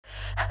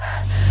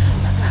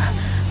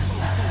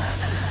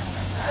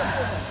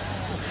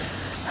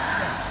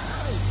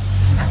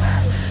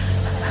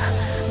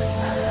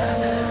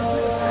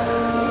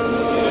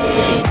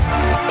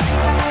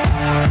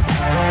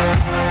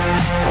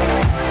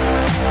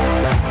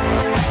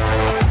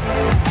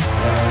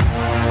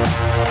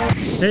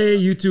Hey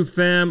YouTube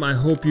fam, I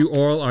hope you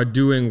all are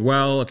doing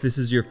well. If this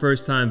is your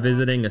first time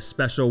visiting, a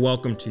special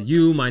welcome to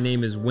you. My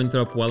name is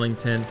Throp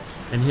Wellington,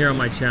 and here on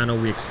my channel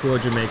we explore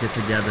Jamaica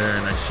together,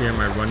 and I share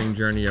my running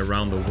journey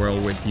around the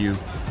world with you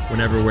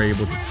whenever we're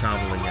able to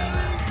travel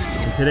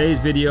again. In today's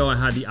video, I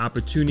had the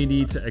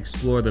opportunity to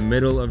explore the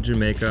middle of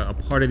Jamaica, a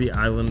part of the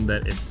island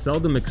that is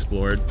seldom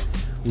explored.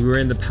 We were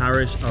in the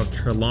parish of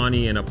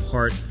Trelawny in a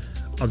part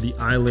of the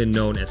island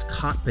known as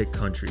Cockpit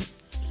country.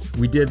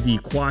 We did the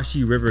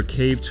Quashie River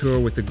cave tour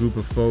with a group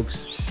of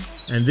folks,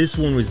 and this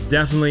one was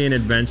definitely an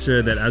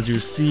adventure that, as you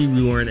see,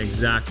 we weren't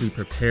exactly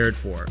prepared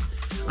for.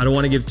 I don't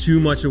want to give too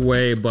much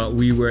away, but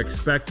we were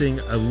expecting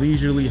a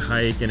leisurely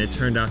hike and it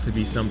turned out to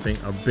be something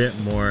a bit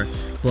more.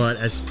 But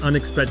as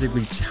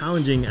unexpectedly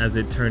challenging as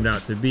it turned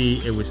out to be,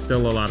 it was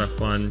still a lot of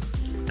fun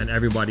and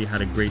everybody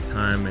had a great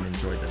time and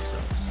enjoyed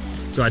themselves.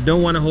 So I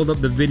don't want to hold up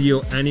the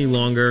video any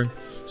longer.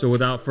 So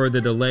without further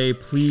delay,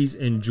 please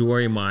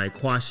enjoy my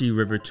Quashie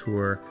River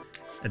tour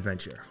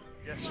adventure.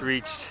 Just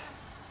reached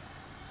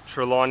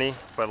Trelawny,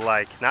 but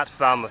like not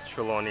Falmouth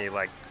Trelawny,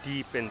 like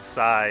deep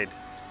inside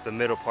the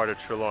middle part of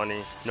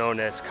Trelawny, known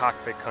as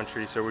Cockpit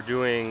country. So we're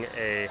doing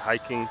a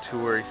hiking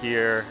tour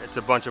here. It's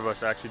a bunch of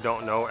us. I actually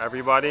don't know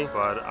everybody,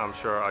 but I'm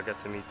sure I'll get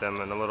to meet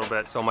them in a little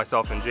bit. So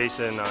myself and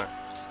Jason are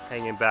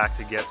hanging back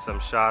to get some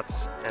shots,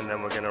 and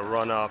then we're gonna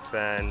run up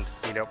and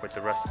meet up with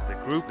the rest of the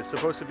group. It's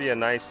supposed to be a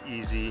nice,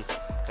 easy,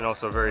 and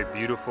also very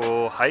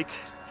beautiful hike,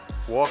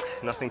 walk,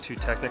 nothing too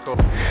technical.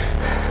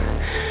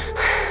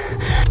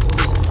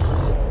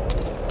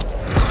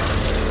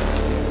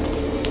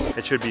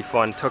 It should be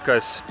fun. Took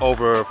us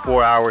over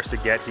 4 hours to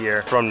get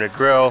here from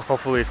Negril.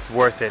 Hopefully it's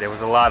worth it. It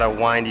was a lot of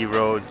windy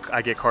roads.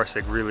 I get car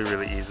sick really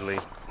easily.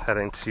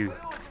 Heading to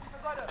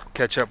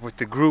catch up with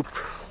the group.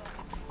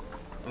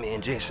 Me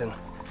and Jason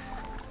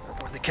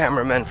are the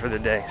cameramen for the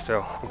day,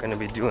 so we're gonna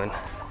be doing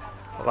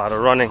a lot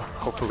of running.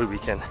 Hopefully we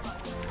can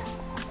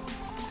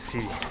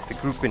see the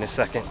group in a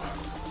second,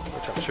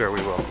 which I'm sure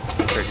we will.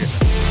 Very good.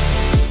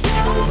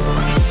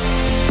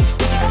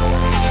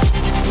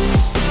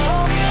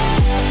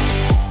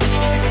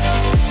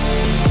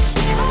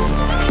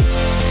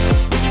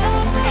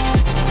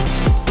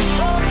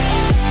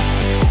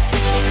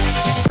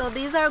 So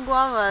these are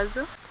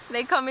guavas.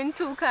 They come in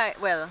two kinds,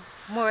 well,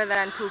 more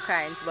than two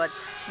kinds, but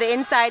the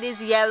inside is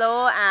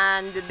yellow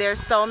and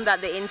there's some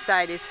that the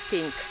inside is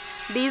pink.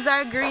 These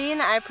are green.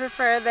 I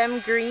prefer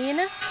them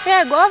green.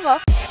 Yeah,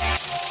 guava.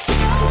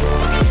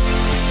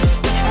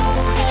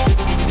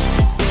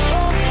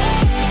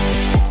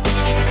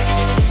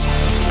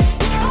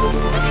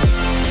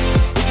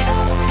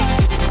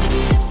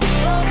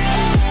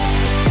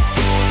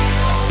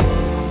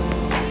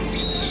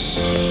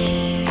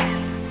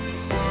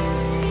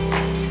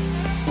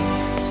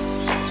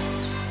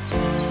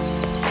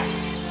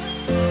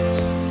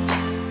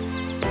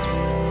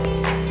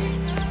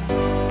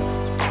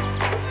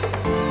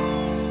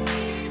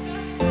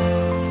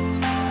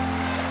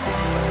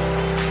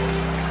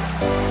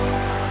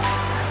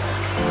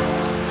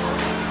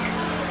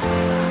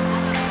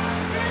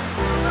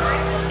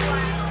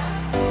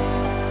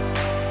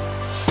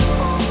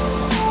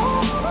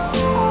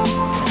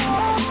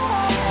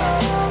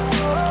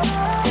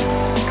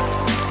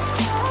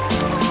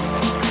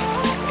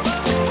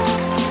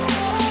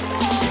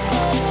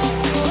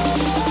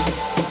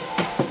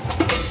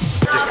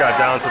 Got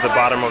down to the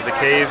bottom of the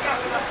cave,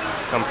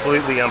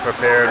 completely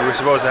unprepared. We're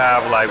supposed to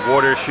have like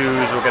water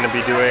shoes. We're going to be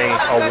doing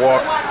a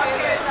walk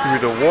through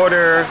the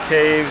water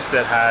caves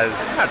that has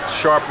not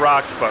sharp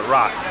rocks, but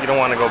rock. You don't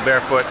want to go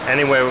barefoot.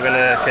 Anyway, we're going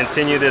to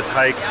continue this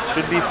hike.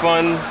 Should be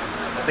fun.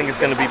 I think it's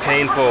going to be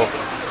painful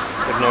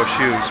with no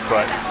shoes,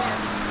 but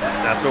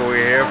that's what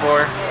we're here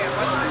for.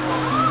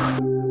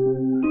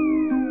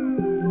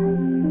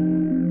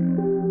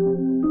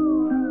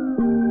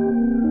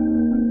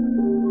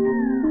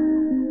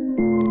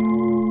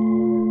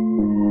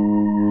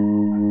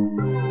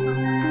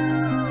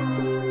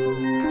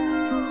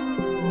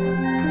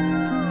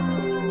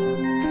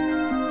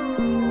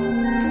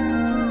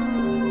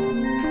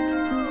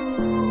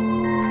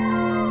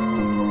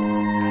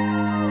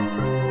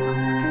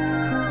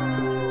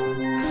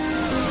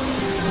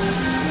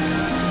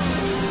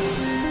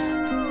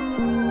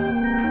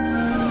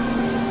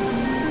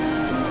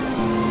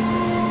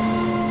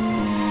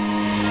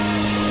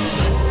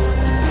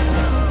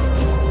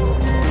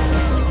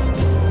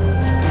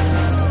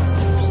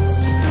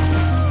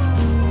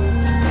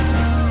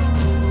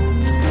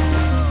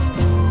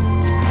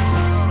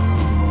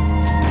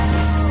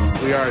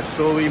 We are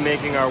slowly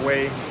making our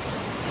way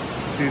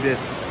through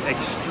this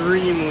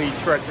extremely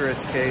treacherous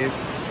cave.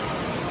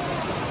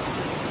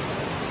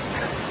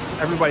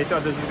 Everybody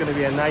thought this was going to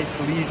be a nice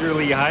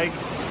leisurely hike.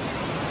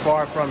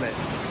 Far from it.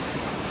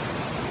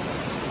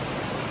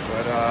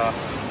 But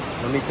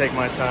let me take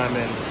my time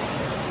and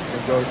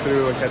go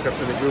through and catch up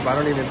to the group. I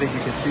don't even think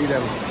you can see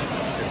them.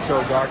 It's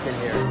so dark in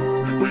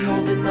here. We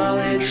hold the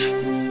knowledge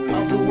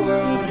of the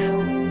world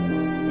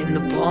in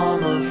the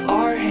palm of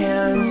our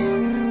hands.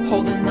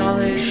 Hold the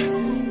knowledge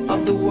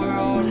of the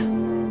world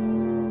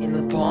in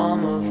the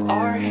palm of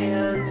our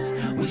hands.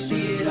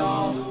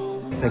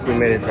 think we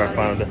made it to our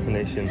final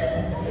destination.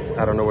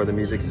 I don't know where the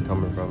music is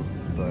coming from,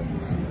 but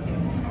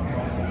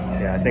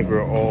yeah, I think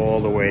we're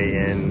all the way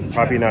in.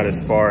 Probably not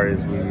as far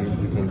as we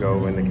can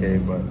go in the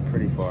cave, but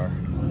pretty far.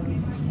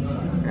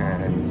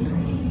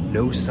 And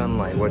no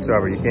sunlight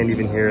whatsoever. You can't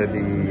even hear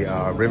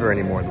the river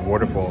anymore, the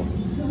waterfalls.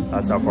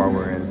 That's how far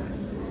we're in.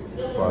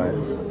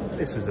 But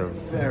this was a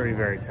very,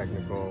 very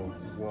technical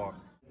walk.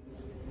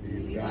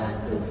 We've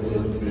got to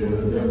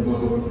fulfill the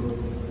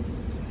move.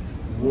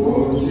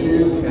 Won't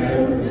you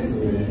help me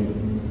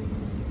sing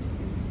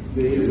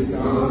these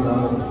songs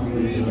of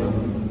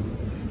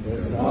freedom?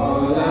 That's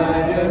all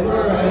I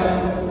ever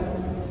had.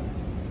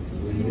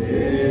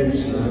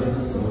 Redemption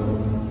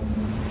song.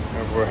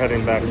 We're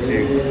heading back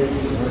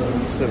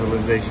to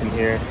civilization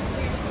here.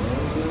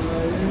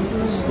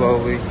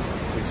 Slowly,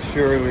 but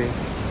surely.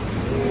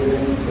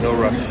 No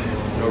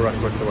rush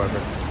whatsoever.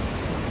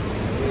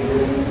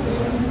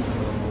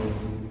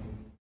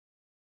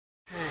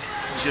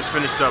 Just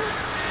finished up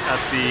at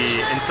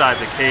the inside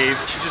the cave.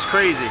 It's just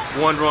crazy.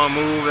 One wrong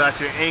move, that's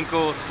your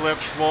ankle, slip,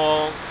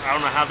 fall. I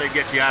don't know how they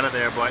get you out of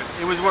there, but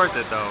it was worth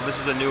it though. This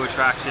is a new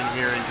attraction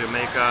here in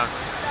Jamaica.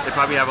 They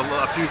probably have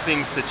a few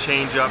things to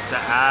change up, to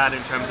add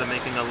in terms of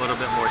making it a little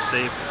bit more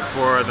safe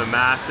for the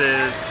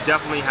masses.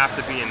 Definitely have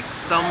to be in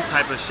some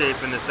type of shape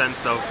in the sense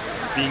of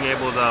being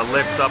able to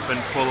lift up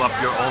and pull up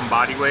your own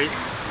body weight.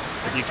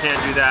 If you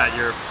can't do that,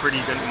 you're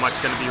pretty much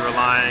going to be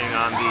relying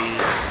on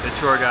the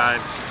tour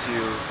guides to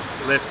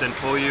lift and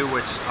pull you,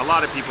 which a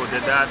lot of people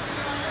did that,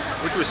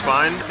 which was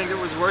fine. I think it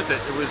was worth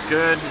it. It was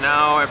good.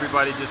 Now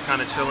everybody just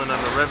kind of chilling on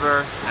the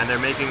river, and they're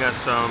making us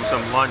some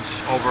lunch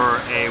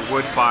over a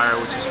wood fire,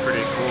 which is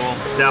pretty cool.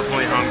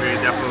 Definitely hungry,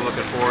 definitely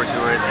looking forward to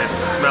it.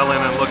 It's smelling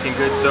and looking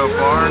good so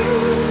far.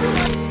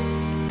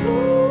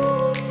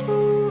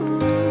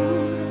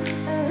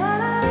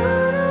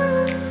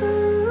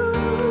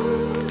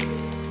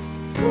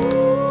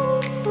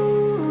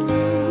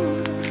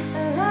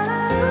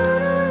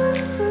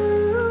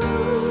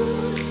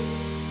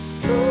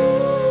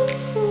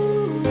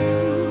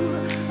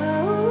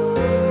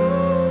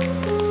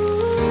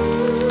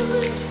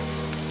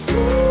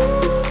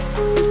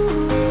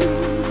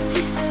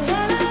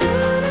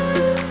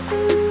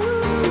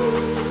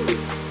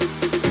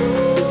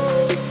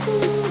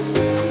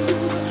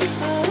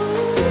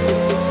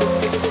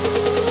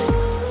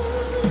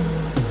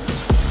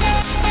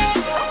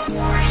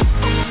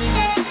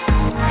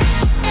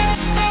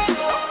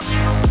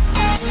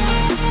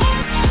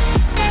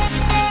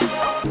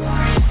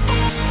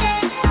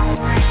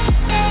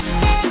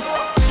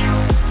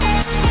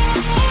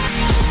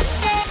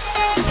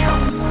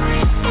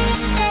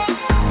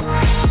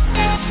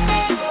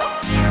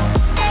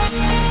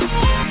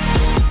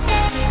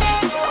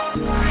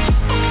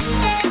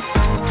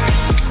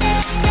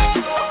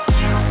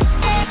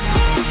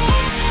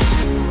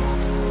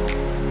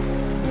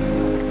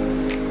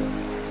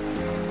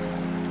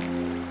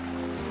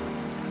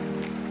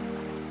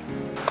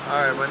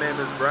 Hi, my name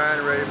is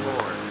Bryan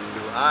Moore.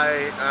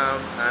 I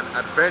am an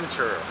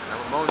adventurer.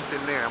 I'm a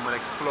mountaineer. I'm an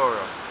explorer.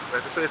 We're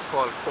at a place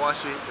called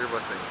Quashie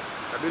Riverside.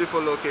 A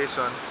beautiful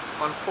location.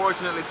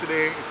 Unfortunately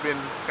today it's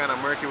been kind of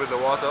murky with the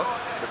water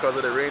because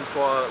of the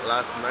rainfall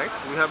last night.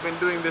 We have been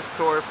doing this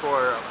tour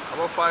for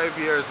about 5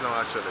 years now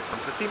actually.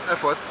 It's a team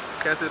effort.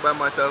 Can't say it by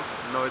myself.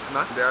 No, it's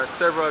not. There are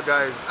several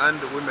guys and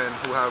women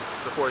who have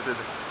supported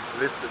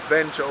this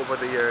venture over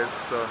the years.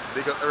 So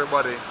big up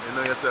everybody, you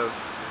know yourselves.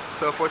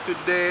 So for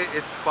today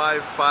it's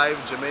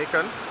 5,500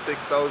 Jamaican,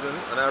 6,000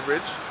 on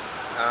average.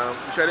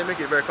 We try to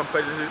make it very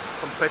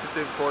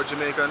competitive for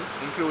Jamaicans.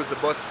 Includes the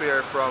bus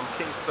fare from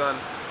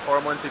Kingston or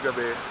Montego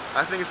Bay.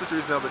 I think it's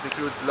pretty reasonable. It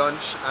includes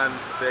lunch and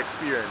the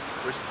experience,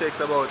 which takes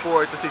about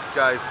 4 to 6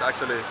 guys to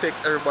actually take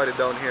everybody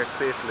down here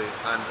safely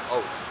and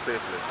out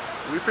safely.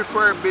 We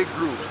prefer big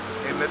groups.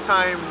 In the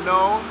time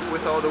now,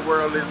 with how the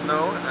world is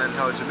now and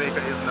how Jamaica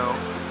is now,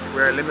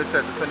 we're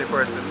limited to 20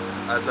 persons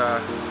as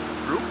a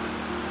group.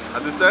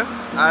 As we say,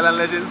 Island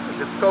Legends,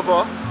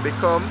 discover,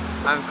 become,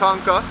 and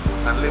conquer,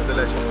 and live the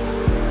legend.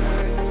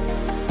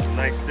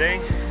 Nice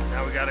day.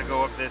 Now we gotta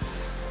go up this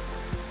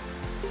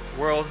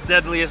world's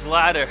deadliest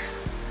ladder.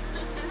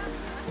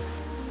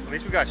 At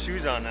least we got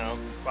shoes on now.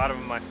 Bottom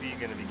of my feet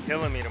gonna be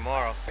killing me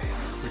tomorrow.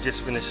 We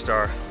just finished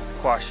our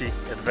Quashie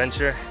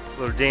adventure. A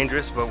little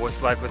dangerous, but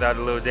what's life without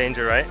a little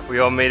danger, right? We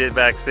all made it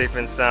back safe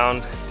and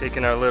sound,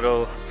 taking our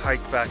little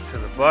hike back to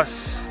the bus.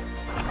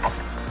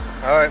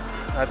 All right,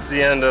 that's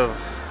the end of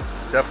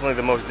definitely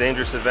the most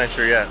dangerous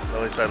adventure yet.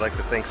 At least I'd like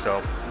to think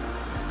so.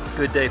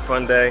 Good day,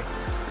 fun day.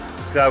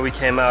 Glad we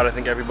came out. I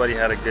think everybody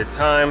had a good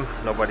time.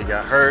 Nobody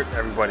got hurt.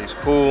 Everybody's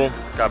cool.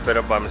 Got bit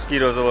up by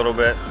mosquitoes a little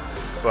bit.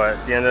 But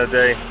at the end of the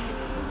day,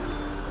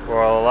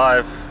 we're all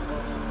alive.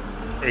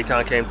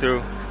 Aton came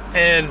through.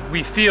 And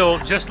we feel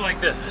just like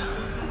this.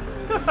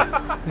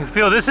 We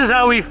feel, this is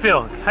how we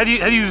feel. How do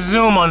you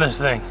zoom on this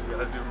thing?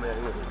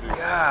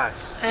 Gosh.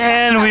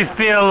 And we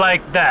feel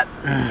like that.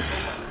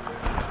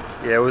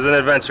 Yeah, it was an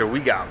adventure. We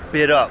got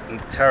bit up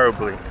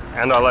terribly,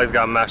 and our legs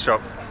got mashed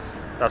up.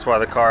 That's why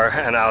the car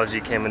analogy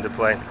came into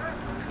play.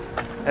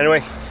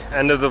 Anyway,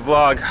 end of the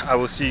vlog. I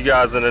will see you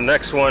guys in the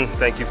next one.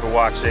 Thank you for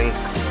watching.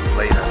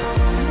 Later.